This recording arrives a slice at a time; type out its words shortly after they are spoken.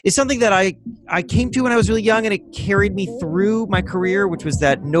is something that I came to when I was really young, and it carried me through my career, which was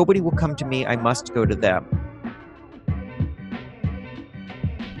that nobody will come to me, I must go to them.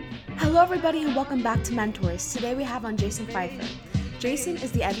 Hello everybody and welcome back to Mentors. Today we have on Jason Feifer. Jason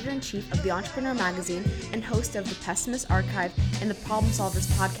is the editor-in-chief of The Entrepreneur magazine and host of The Pessimist Archive and The Problem Solvers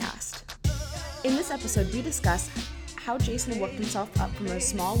podcast. In this episode, we discuss how Jason worked himself up from a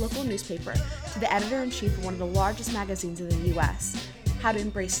small local newspaper to the editor-in-chief of one of the largest magazines in the U.S., how to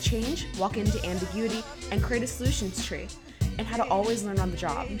embrace change, walk into ambiguity, and create a solutions tree, and how to always learn on the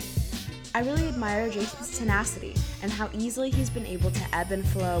job. I really admire Jason's tenacity and how easily he's been able to ebb and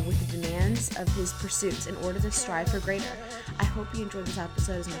flow with the demands of his pursuits in order to strive for greater. I hope you enjoyed this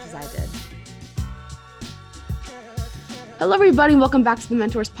episode as much as I did. Hello everybody, welcome back to the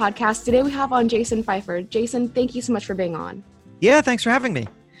Mentors podcast. Today we have on Jason Feifer. Jason, thank you so much for being on. Yeah, thanks for having me.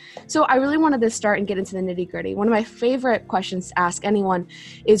 So I really wanted to start and get into the nitty-gritty. One of my favorite questions to ask anyone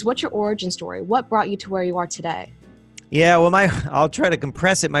is, what's your origin story? What brought you to where you are today? Yeah, well, I'll try to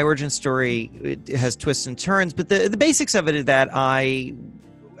compress it. My origin story, it has twists and turns, but the basics of it is that I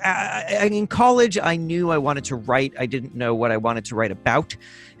in college, I knew I wanted to write. I didn't know what I wanted to write about,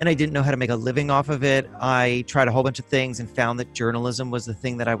 and I didn't know how to make a living off of it. I tried a whole bunch of things and found that journalism was the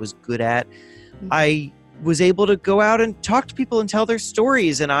thing that I was good at. Mm-hmm. I was able to go out and talk to people and tell their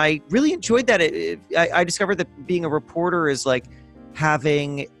stories, and I really enjoyed that. I discovered that being a reporter is like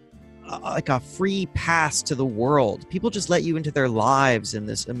having like a free pass to the world. People just let you into their lives in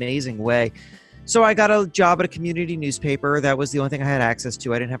this amazing way. So I got a job at a community newspaper. That was the only thing I had access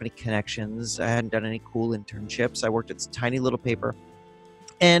to. I didn't have any connections. I hadn't done any cool internships. I worked at this tiny little paper.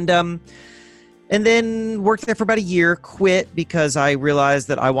 And then worked there for about a year, quit because I realized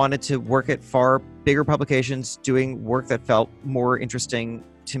that I wanted to work at far bigger publications doing work that felt more interesting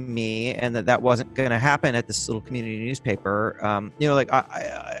to me, and that wasn't going to happen at this little community newspaper.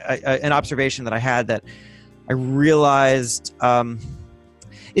 An observation that I had that I realized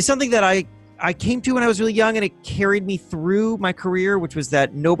is something that I came to when I was really young, and it carried me through my career, which was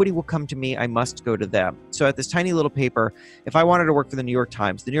that nobody will come to me, I must go to them. So at this tiny little paper, if I wanted to work for the New York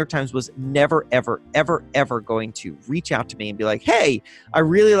Times was never, ever, ever, ever going to reach out to me and be like, hey, I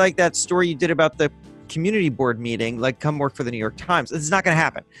really like that story you did about the community board meeting, like come work for the New York Times. This is not going to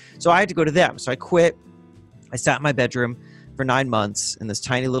happen. So I had to go to them. So I quit. I sat in my bedroom for 9 months in this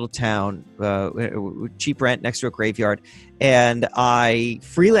tiny little town, cheap rent next to a graveyard, and I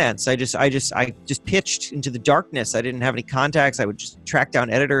freelanced. I just pitched into the darkness. I didn't have any contacts. I would just track down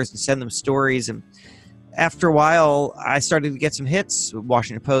editors and send them stories. And after a while, I started to get some hits: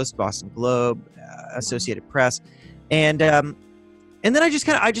 Washington Post, Boston Globe, Associated Press, and then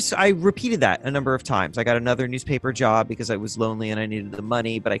I repeated that a number of times. I got another newspaper job because I was lonely and I needed the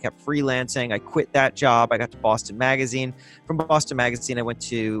money, but I kept freelancing. I quit that job. I got to Boston Magazine. From Boston Magazine, I went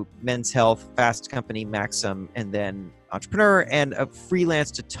to Men's Health, Fast Company, Maxim, and then Entrepreneur, and I've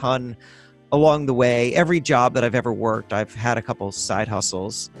freelanced a ton along the way. Every job that I've ever worked, I've had a couple side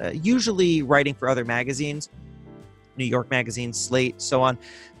hustles, usually writing for other magazines, New York Magazine, Slate, so on.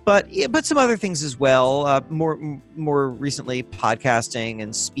 But some other things as well, more recently podcasting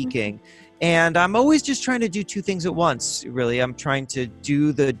and speaking. And I'm always just trying to do two things at once, really. I'm trying to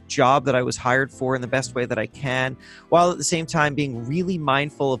do the job that I was hired for in the best way that I can, while at the same time being really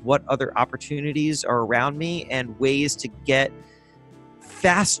mindful of what other opportunities are around me and ways to get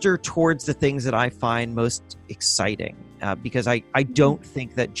faster towards the things that I find most exciting. Because I don't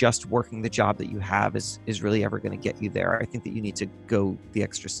think that just working the job that you have is really ever going to get you there. I think that you need to go the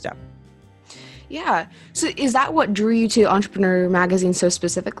extra step. Yeah. So is that what drew you to Entrepreneur Magazine so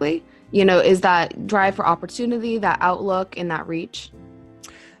specifically? Is that drive for opportunity, that outlook, and that reach?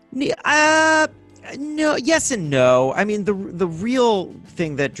 No, yes and no. I mean, the real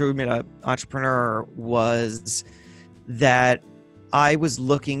thing that drew me to Entrepreneur was that I was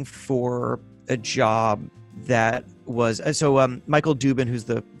looking for a job that was Michael Dubin, who's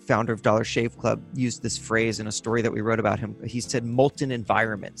the founder of Dollar Shave Club, used this phrase in a story that we wrote about him. He said molten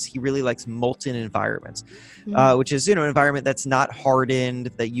environments. He really likes molten environments, which is, an environment that's not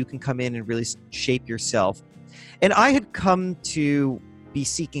hardened, that you can come in and really shape yourself. And I had come to be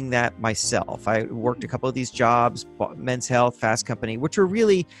seeking that myself. I worked a couple of these jobs, Men's Health, Fast Company, which were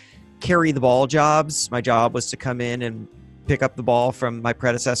really carry the ball jobs. My job was to come in and pick up the ball from my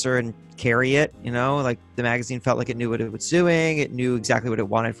predecessor and carry it, like the magazine felt like it knew what it was doing. It knew exactly what it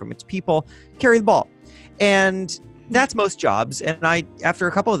wanted from its people, carry the ball. And that's most jobs. And after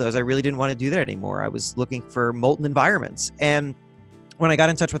a couple of those, I really didn't want to do that anymore. I was looking for molten environments. And when I got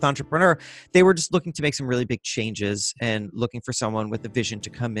in touch with Entrepreneur, they were just looking to make some really big changes and looking for someone with a vision to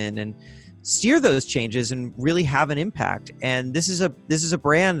come in and steer those changes and really have an impact. And this is a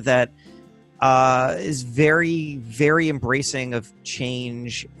brand that is very, very embracing of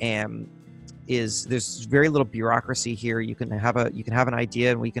change, and there's very little bureaucracy here. You can have an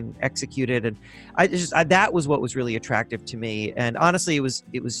idea and we can execute it. And that was what was really attractive to me. And honestly, it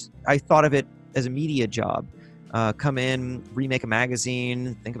was I thought of it as a media job. Come in, remake a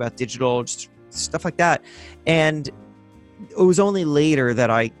magazine, think about digital, just stuff like that. And it was only later that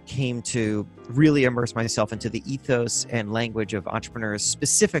I came to really immerse myself into the ethos and language of entrepreneurs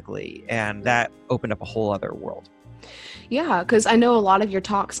specifically, and that opened up a whole other world. Yeah, because I know a lot of your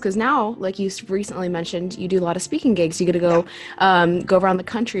talks, because now, like you recently mentioned, you do a lot of speaking gigs. You get to go around the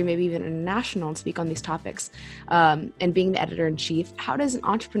country, maybe even international, and speak on these topics. And being the editor-in-chief, how does an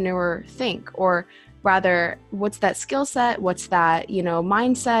entrepreneur think? Or rather, what's that skill set? What's that,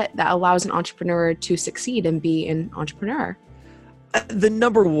 mindset that allows an entrepreneur to succeed and be an entrepreneur? The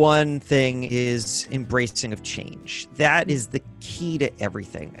number one thing is embracing of change. That is the key to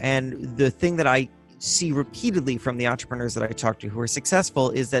everything. And the thing that I see repeatedly from the entrepreneurs that I talk to who are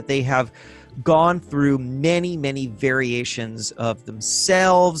successful is that they have gone through many, many variations of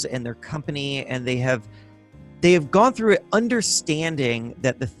themselves and their company, and they have gone through it understanding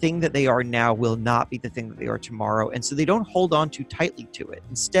that the thing that they are now will not be the thing that they are tomorrow. And so they don't hold on too tightly to it.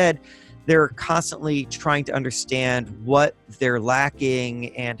 Instead, they're constantly trying to understand what they're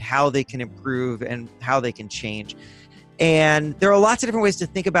lacking and how they can improve and how they can change. And there are lots of different ways to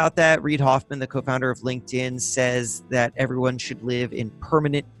think about that. Reid Hoffman, the co-founder of LinkedIn, says that everyone should live in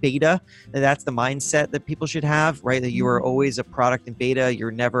permanent beta. And that's the mindset that people should have, right? That you are always a product in beta.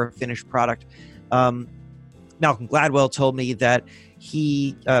 You're never a finished product. Malcolm Gladwell told me that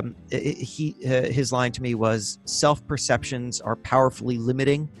his line to me was, self-perceptions are powerfully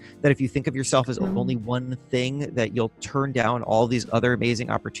limiting, that if you think of yourself as only one thing, that you'll turn down all these other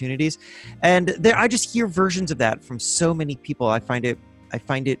amazing opportunities. And I just hear versions of that from so many people. I find it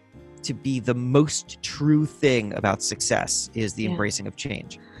to be the most true thing about success is the embracing of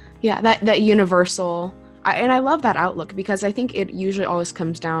change. Yeah, that universal. And I love that outlook, because I think it usually always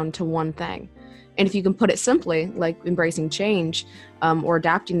comes down to one thing. And if you can put it simply, like embracing change or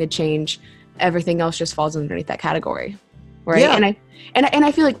adapting to change, everything else just falls underneath that category, right? Yeah. And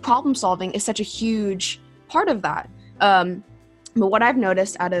I feel like problem solving is such a huge part of that. But what I've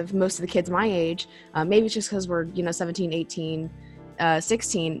noticed out of most of the kids my age, maybe it's just because we're 17, 18,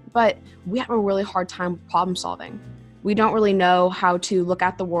 16, but we have a really hard time with problem solving. We don't really know how to look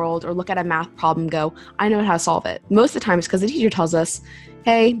at the world or look at a math problem and go, I know how to solve it. Most of the time it's because the teacher tells us,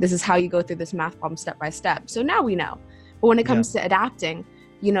 hey, this is how you go through this math problem step by step. So now we know. But when it comes to adapting,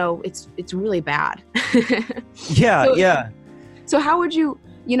 it's really bad. So how would you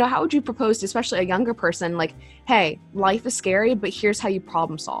propose to, especially a younger person, like, hey, life is scary, but here's how you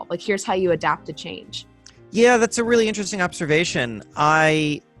problem solve. Like, here's how you adapt to change. Yeah, that's a really interesting observation.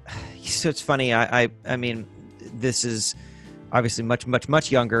 So it's funny. I mean, this is obviously much, much, much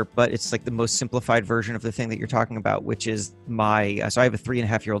younger, but it's like the most simplified version of the thing that you're talking about, which is so I have a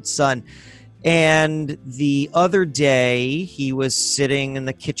 3.5-year-old son. And the other day he was sitting in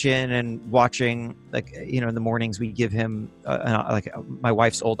the kitchen and watching, in the mornings we give him my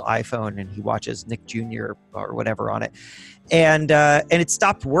wife's old iPhone, and he watches Nick Jr. or whatever on it. And it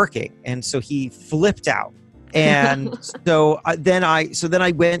stopped working. And so he flipped out. And so then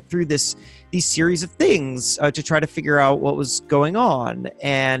I went through these series of things to try to figure out what was going on.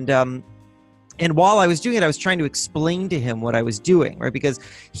 And while I was doing it, I was trying to explain to him what I was doing, right? Because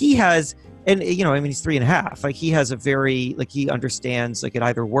he has, and he's 3.5. Like, he has a very, he understands, it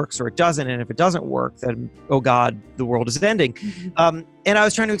either works or it doesn't. And if it doesn't work, then, oh God, the world is ending. Mm-hmm. And I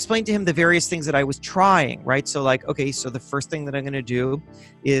was trying to explain to him the various things that I was trying, right? So okay, so the first thing that I'm going to do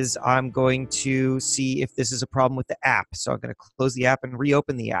is I'm going to see if this is a problem with the app. So I'm going to close the app and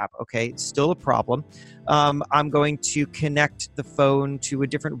reopen the app. Okay, it's still a problem. I'm going to connect the phone to a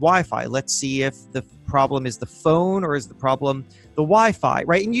different Wi-Fi. Let's see if the problem is the phone or is the problem the Wi-Fi,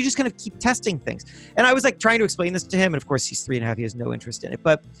 right? And you just kind of keep testing things. And I was trying to explain this to him. And of course, he's 3.5. He has no interest in it.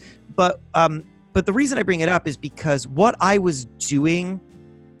 But the reason I bring it up is because what I was doing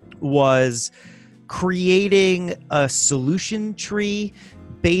was creating a solution tree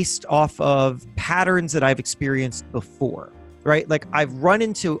based off of patterns that I've experienced before, right? I've run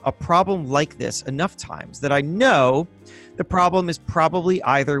into a problem like this enough times that I know the problem is probably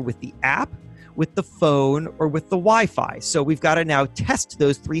either with the app, with the phone, or with the Wi-Fi. So we've got to now test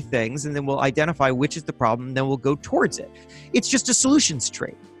those three things, and then we'll identify which is the problem, and then we'll go towards it. It's just a solutions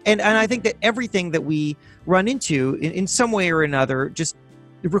tree. And I think that everything that we run into in some way or another just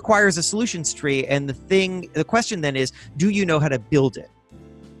requires a solutions tree. And the question then is, do you know how to build it?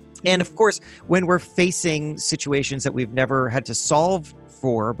 And of course, when we're facing situations that we've never had to solve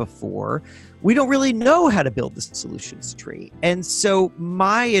for before, we don't really know how to build the solutions tree. And so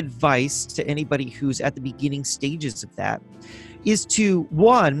my advice to anybody who's at the beginning stages of that is to,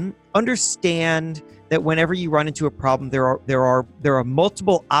 one, understand that whenever you run into a problem, there are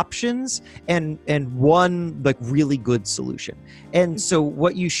multiple options and one like really good solution. And so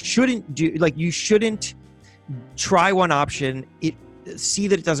what you shouldn't do, like you shouldn't try one option, see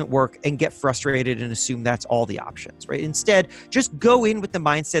that it doesn't work and get frustrated and assume that's all the options, right? Instead, just go in with the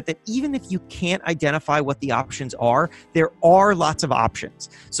mindset that even if you can't identify what the options are, there are lots of options.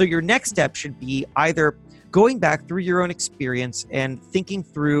 So your next step should be either going back through your own experience and thinking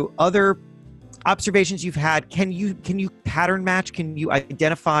through other observations you've had. Can you pattern match? Can you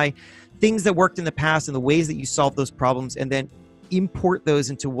identify things that worked in the past and the ways that you solved those problems, and then import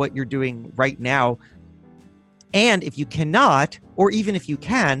those into what you're doing right now? And if you cannot, or even if you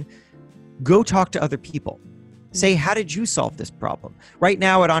can, go talk to other people. Say, how did you solve this problem? Right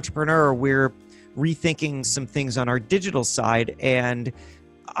now at Entrepreneur, we're rethinking some things on our digital side, and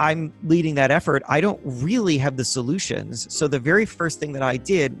I'm leading that effort. I don't really have the solutions. So the very first thing that I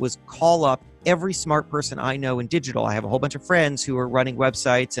did was call up every smart person I know in digital. I have a whole bunch of friends who are running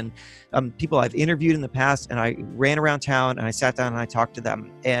websites and people I've interviewed in the past, and I ran around town and I sat down and I talked to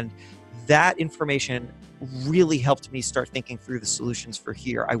them. And that information really helped me start thinking through the solutions for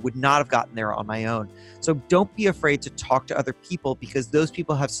here. I would not have gotten there on my own. So don't be afraid to talk to other people, because those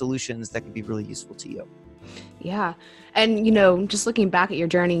people have solutions that can be really useful to you. Yeah. And, just looking back at your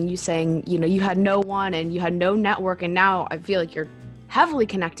journey and you saying, you had no one and you had no network, and now I feel like you're heavily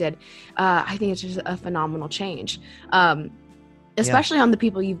connected. I think it's just a phenomenal change. Especially on the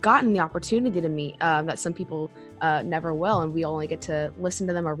people you've gotten the opportunity to meet, that some people never will, and we only get to listen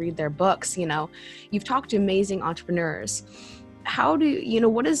to them or read their books. You've talked to amazing entrepreneurs.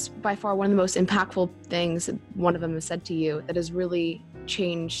 What is by far one of the most impactful things that one of them has said to you that has really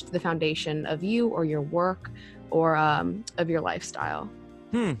changed the foundation of you or your work or of your lifestyle?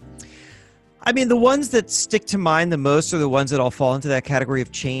 I mean, the ones that stick to mind the most are the ones that all fall into that category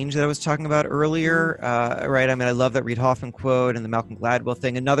of change that I was talking about earlier, right? I mean, I love that Reid Hoffman quote and the Malcolm Gladwell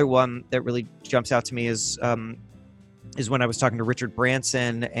thing. Another one that really jumps out to me is when I was talking to Richard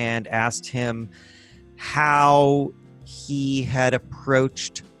Branson and asked him how he had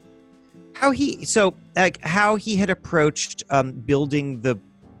approached building the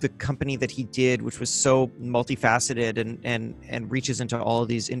company that he did, which was so multifaceted and reaches into all of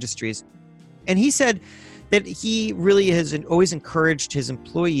these industries. And he said that he really has always encouraged his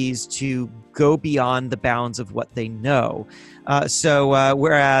employees to go beyond the bounds of what they know.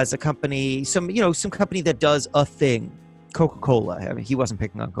 Whereas a company, some company that does a thing, Coca-Cola. I mean, he wasn't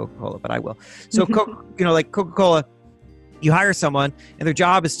picking on Coca-Cola, but I will. So, like Coca-Cola, you hire someone and their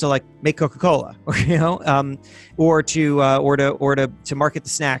job is to like make Coca-Cola, or to market the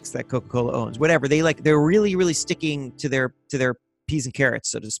snacks that Coca-Cola owns, whatever. They're really, really sticking to their peas and carrots,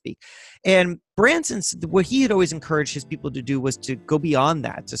 so to speak. And Branson, what he had always encouraged his people to do was to go beyond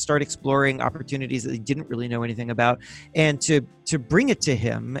that, to start exploring opportunities that they didn't really know anything about, and to bring it to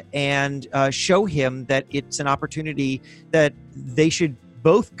him and show him that it's an opportunity that they should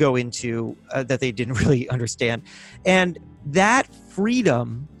both go into that they didn't really understand. And that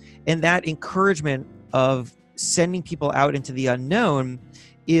freedom and that encouragement of sending people out into the unknown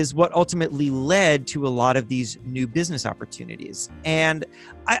is what ultimately led to a lot of these new business opportunities. And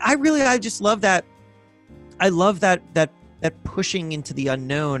I just love that. I love that pushing into the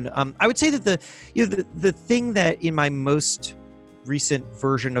unknown. I would say that the thing that in my most recent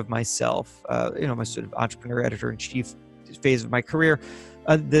version of myself, my sort of entrepreneur, editor-in-chief phase of my career,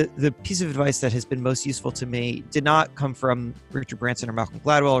 the piece of advice that has been most useful to me did not come from Richard Branson or Malcolm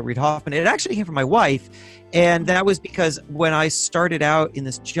Gladwell or Reid Hoffman. It actually came from my wife. And that was because when I started out in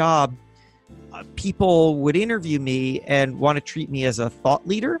this job, people would interview me and want to treat me as a thought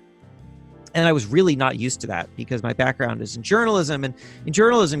leader. And I was really not used to that because my background is in journalism. And in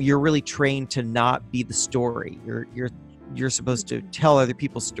journalism, you're really trained to not be the story. You're supposed to tell other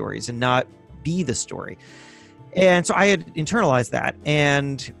people's stories and not be the story. And so I had internalized that.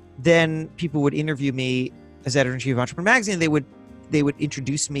 And then people would interview me as editor-in-chief of Entrepreneur Magazine. They would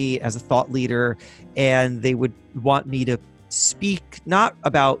introduce me as a thought leader, and they would want me to speak not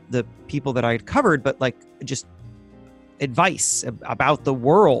about the people that I had covered, but like just advice about the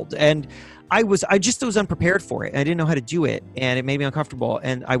world. And I just was unprepared for it. I didn't know how to do it, and it made me uncomfortable.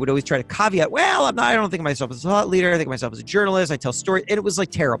 And I would always try to caveat, well, I don't think of myself as a thought leader. I think of myself as a journalist. I tell stories. And it was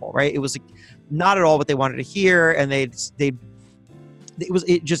like terrible, right? It was like not at all what they wanted to hear. And it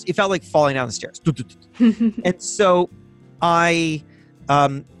felt like falling down the stairs. And so I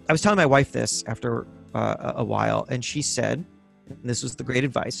was telling my wife this after a while, and she said, and this was the great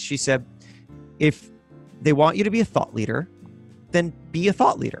advice. She said, if they want you to be a thought leader, then be a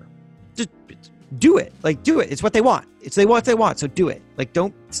thought leader. Just do it. Like, do it. It's what they want. It's what they want. So do it. Like,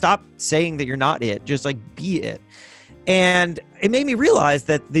 don't stop saying that you're not it. Just like be it. And it made me realize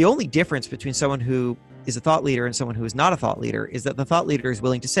that the only difference between someone who is a thought leader and someone who is not a thought leader is that the thought leader is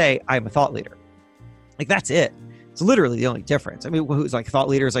willing to say, I'm a thought leader. Like, that's it. It's literally the only difference. I mean, who's like thought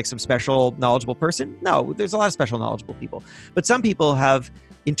leader is like some special knowledgeable person? No, there's a lot of special knowledgeable people. But some people have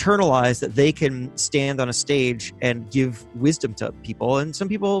internalized that they can stand on a stage and give wisdom to people, and some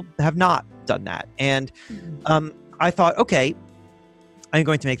people have not done that. And I thought, okay, I'm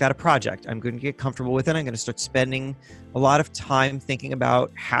going to make that a project. I'm going to get comfortable with it. I'm going to start spending a lot of time thinking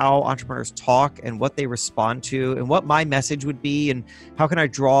about how entrepreneurs talk and what they respond to and what my message would be, and how can I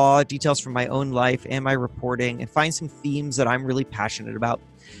draw details from my own life and my reporting and find some themes that I'm really passionate about.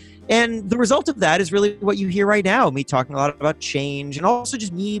 And the result of that is really what you hear right now, me talking a lot about change, and also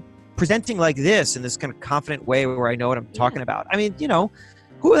just me presenting like this in this kind of confident way where I know what I'm talking about. I mean,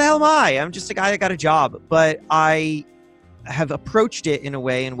 who the hell am I? I'm just a guy that got a job, but I have approached it in a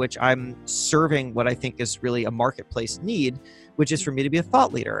way in which I'm serving what I think is really a marketplace need, which is for me to be a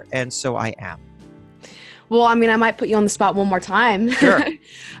thought leader. And so I am. Well, I mean, I might put you on the spot one more time Sure.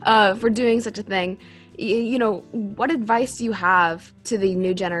 For doing such a thing. What advice do you have to the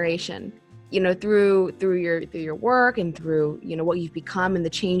new generation, through your work and through, what you've become and the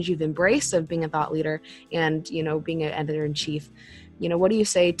change you've embraced of being a thought leader and, being an editor-in-chief? What do you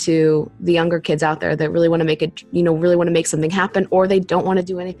say to the younger kids out there that really want to make something happen, or they don't want to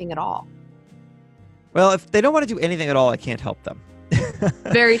do anything at all? Well, if they don't want to do anything at all, I can't help them.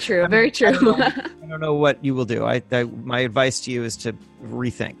 Very true. Very true. I don't know what you will do. My advice to you is to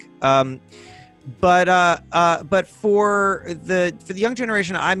rethink. But for the young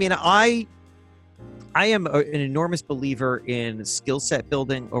generation, I mean, I am an enormous believer in skill set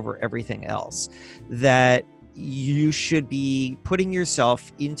building over everything else. That you should be putting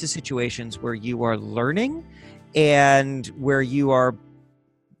yourself into situations where you are learning and where you are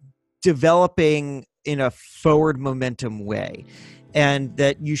developing in a forward momentum way, and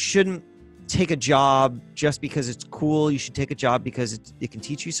that you shouldn't take a job just because it's cool. You should take a job because it can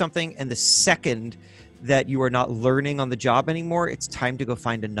teach you something. And the second that you are not learning on the job anymore, it's time to go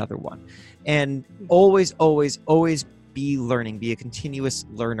find another one. And always, always, always be learning, be a continuous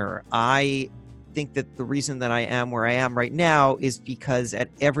learner. I think that the reason that I am where I am right now is because at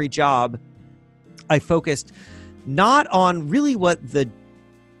every job I focused not on really what the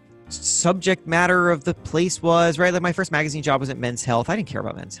subject matter of the place was, right? Like my first magazine job was at Men's Health. I didn't care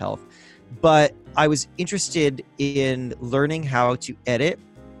about Men's Health, but I was interested in learning how to edit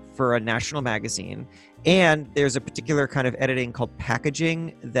for a national magazine. And there's a particular kind of editing called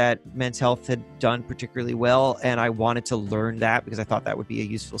packaging that Men's Health had done particularly well. And I wanted to learn that because I thought that would be a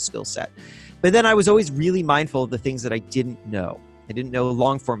useful skill set. But then I was always really mindful of the things that I didn't know. I didn't know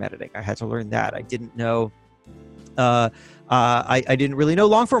long form editing. I had to learn that. I didn't know, I didn't really know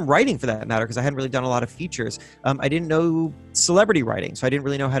long form writing for that matter because I hadn't really done a lot of features. I didn't know celebrity writing. So I didn't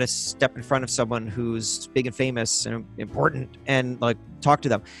really know how to step in front of someone who's big and famous and important and like talk to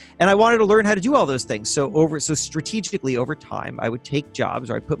them. And I wanted to learn how to do all those things. So strategically over time, I would take jobs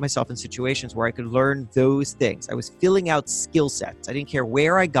or I put myself in situations where I could learn those things. I was filling out skill sets. I didn't care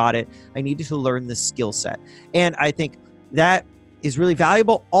where I got it. I needed to learn the skill set. And I think that is really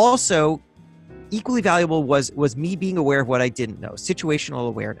valuable. Also, equally valuable was me being aware of what I didn't know, situational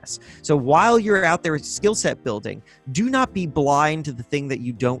awareness. So while you're out there skill set building, do not be blind to the thing that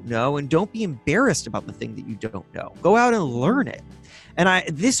you don't know, and don't be embarrassed about the thing that you don't know. Go out and learn it. And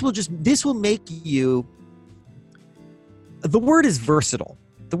this will make you, the word is versatile.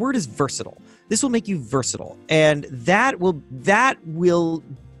 The word is versatile. This will make you versatile. And that will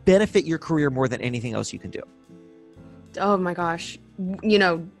benefit your career more than anything else you can do. Oh my gosh.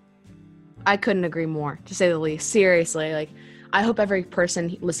 I couldn't agree more, to say the least. Seriously, like, I hope every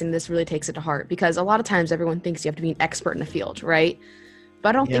person listening to this really takes it to heart, because a lot of times everyone thinks you have to be an expert in a field, right? But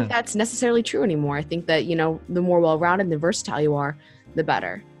I don't think that's necessarily true anymore. I think that, the more well-rounded and the versatile you are, the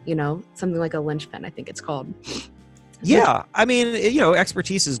better. Something like a linchpin, I think it's called. Yeah. I mean,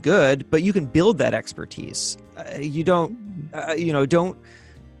 expertise is good, but you can build that expertise.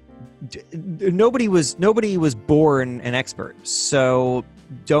 Nobody was born an expert. So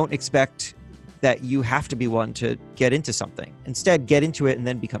don't expect that you have to be one to get into something. Instead, get into it and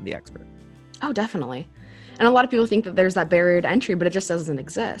then become the expert. Oh, definitely. And a lot of people think that there's that barrier to entry, but it just doesn't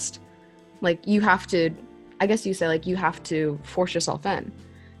exist. Like, you have to, I guess you say, like, you have to force yourself in.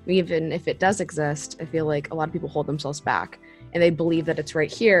 Even if it does exist, I feel like a lot of people hold themselves back and they believe that it's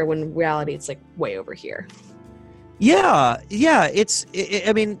right here when in reality it's like way over here. Yeah.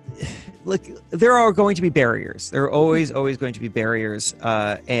 I mean, look, there are going to be barriers. There are always going to be barriers,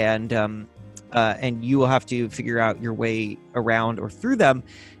 and you will have to figure out your way around or through them.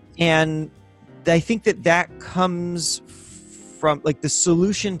 And I think that comes from, like, the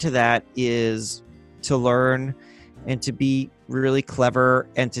solution to that is to learn and to be really clever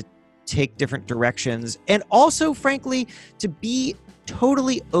and to take different directions, and also, frankly, to be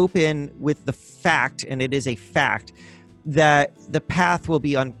totally open with the fact, and it is a fact, that the path will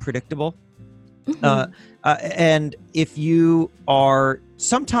be unpredictable. Mm-hmm. And if you are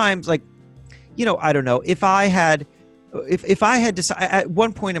sometimes, like, I don't know, if I had decided at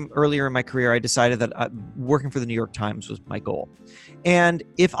one point earlier in my career, I decided that working for the New York Times was my goal. And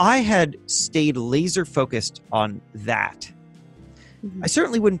if I had stayed laser focused on that, I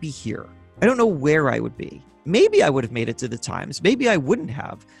certainly wouldn't be here. I don't know where I would be. Maybe I would have made it to the Times. Maybe I wouldn't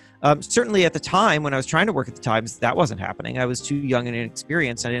have. Certainly at the time when I was trying to work at the Times, that wasn't happening. I was too young and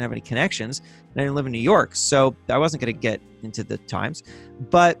inexperienced. I didn't have any connections, and I didn't live in New York, so I wasn't going to get into the Times.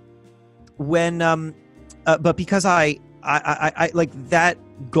 But when, but because I like, that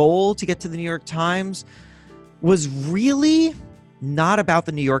goal to get to the New York Times was really not about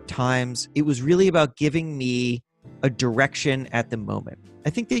the New York Times. It was really about giving me a direction at the moment. I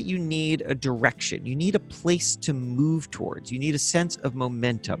think that you need a direction. You need a place to move towards. You need a sense of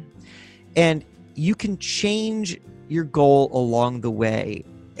momentum. And you can change your goal along the way,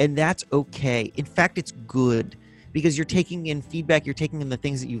 and that's okay. In fact, it's good, because you're taking in feedback, you're taking in the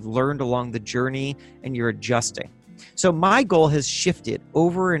things that you've learned along the journey, and you're adjusting. So my goal has shifted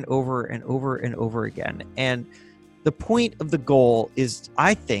over and over and over and over again. And the point of the goal is,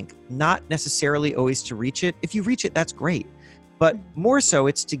 I think, not necessarily always to reach it. If you reach it, that's great. But more so,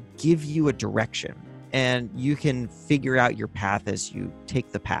 it's to give you a direction, and you can figure out your path as you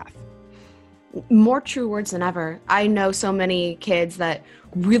take the path. More true words than ever. I know so many kids that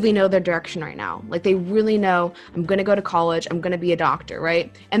really know their direction right now. Like, they really know, I'm going to go to college, I'm going to be a doctor,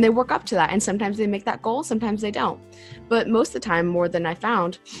 right? And they work up to that. And sometimes they make that goal, sometimes they don't. But most of the time, more than I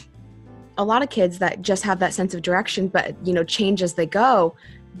found, a lot of kids that just have that sense of direction, but, change as they go,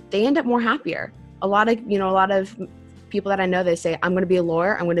 they end up more happier. A lot of people that I know, they say, I'm going to be a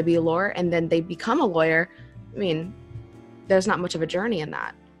lawyer, I'm going to be a lawyer. And then they become a lawyer. I mean, there's not much of a journey in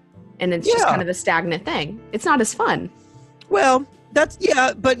that. And it's just kind of a stagnant thing. It's not as fun. Well, but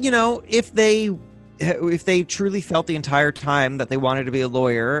if they truly felt the entire time that they wanted to be a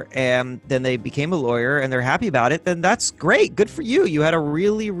lawyer, and then they became a lawyer and they're happy about it, then that's great. Good for you. You had a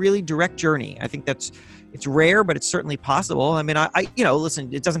really, really direct journey. I think it's rare, but it's certainly possible. I mean,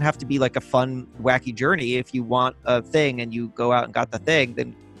 listen, it doesn't have to be like a fun, wacky journey. If you want a thing and you go out and got the thing,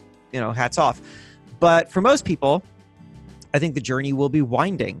 then, hats off. But for most people, I think the journey will be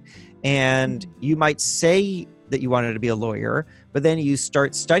winding. And you might say that you wanted to be a lawyer, but then you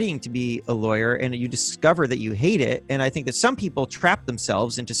start studying to be a lawyer and you discover that you hate it. And I think that some people trap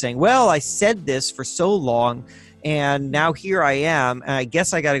themselves into saying, well, I said this for so long, and now here I am, and I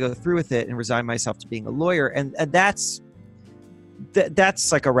guess I got to go through with it and resign myself to being a lawyer. And that's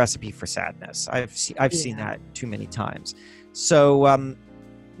like a recipe for sadness. I've seen that too many times. So,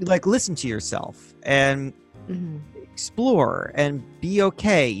 listen to yourself and explore and be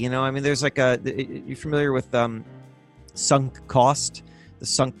okay. I mean, there's you're familiar with the sunk cost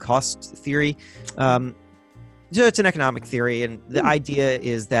theory. So it's an economic theory, and the idea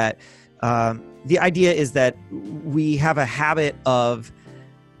is that we have a habit of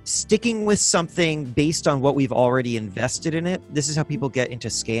sticking with something based on what we've already invested in it. This is how people get into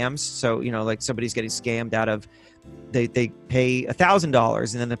scams. So, like, somebody's getting scammed out of, they pay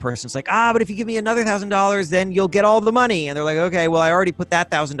 $1,000, and then the person's like, but if you give me another $1,000, then you'll get all the money. And they're like, okay, well, I already put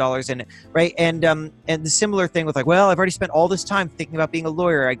that $1,000 in it, right? And the similar thing with, like, well, I've already spent all this time thinking about being a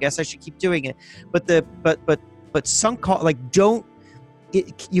lawyer, I guess I should keep doing it. But sunk cost, like,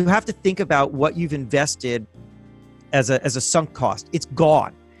 you have to think about what you've invested as a sunk cost. It's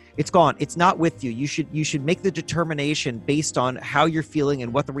gone. It's not with you. You should make the determination based on how you're feeling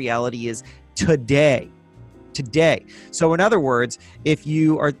and what the reality is today. today. So in other words, if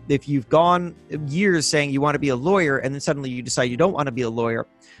you've gone years saying you want to be a lawyer and then suddenly you decide you don't want to be a lawyer,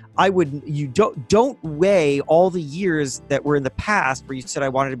 don't weigh all the years that were in the past where you said I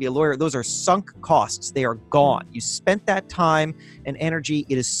wanted to be a lawyer. Those are sunk costs. They are gone. You spent that time and energy.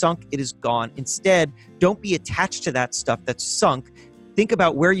 It is sunk. It is gone. Instead, don't be attached to that stuff that's sunk. Think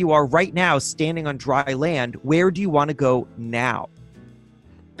about where you are right now, standing on dry land. Where do you want to go now?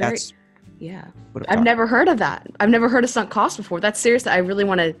 That's I've never heard of that. I've never heard of sunk costs before. That's serious. I'm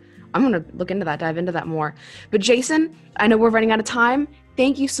going to look into that, dive into that more. But Jason, I know we're running out of time.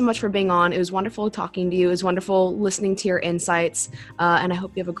 Thank you so much for being on. It was wonderful talking to you. It was wonderful listening to your insights. And I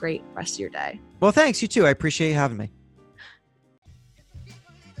hope you have a great rest of your day. Well, thanks. You too. I appreciate you having me.